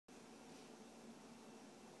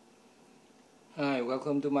Hi,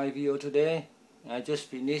 welcome to my video today. I just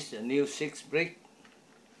finished a new 6-brick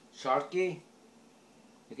Sharky.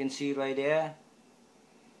 You can see right there,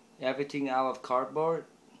 everything out of cardboard,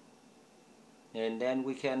 and then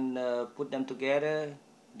we can put them together.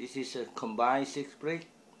 This is a combined 6-brick.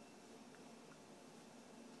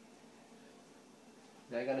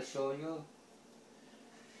 I'm gonna show you.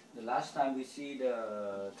 The last time we see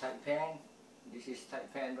the Taipan, this is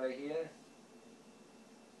Taipan right here.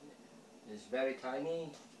 It's very tiny,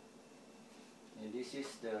 and this is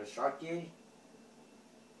the Sharky.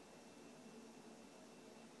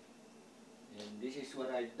 And this is what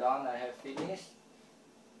I've done. I have finished.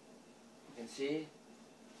 You can see.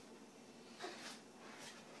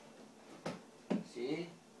 See?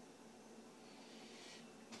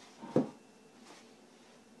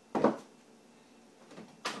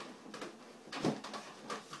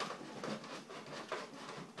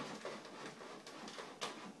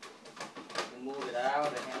 You move it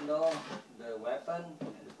out, the handle, the weapon,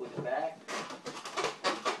 and put it back.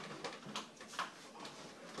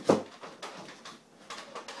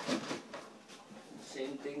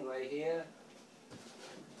 Same thing right here.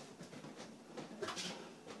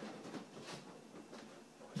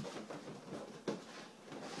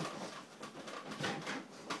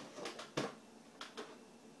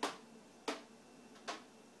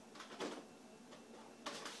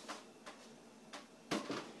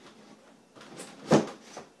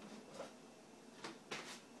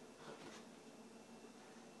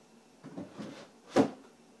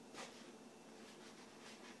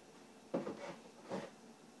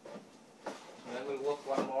 Then we'll work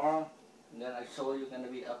one more, and then I show you gonna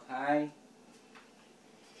be up high.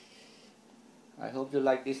 I hope you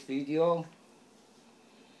like this video.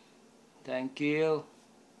 Thank you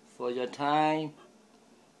for your time.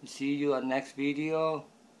 See you on next video.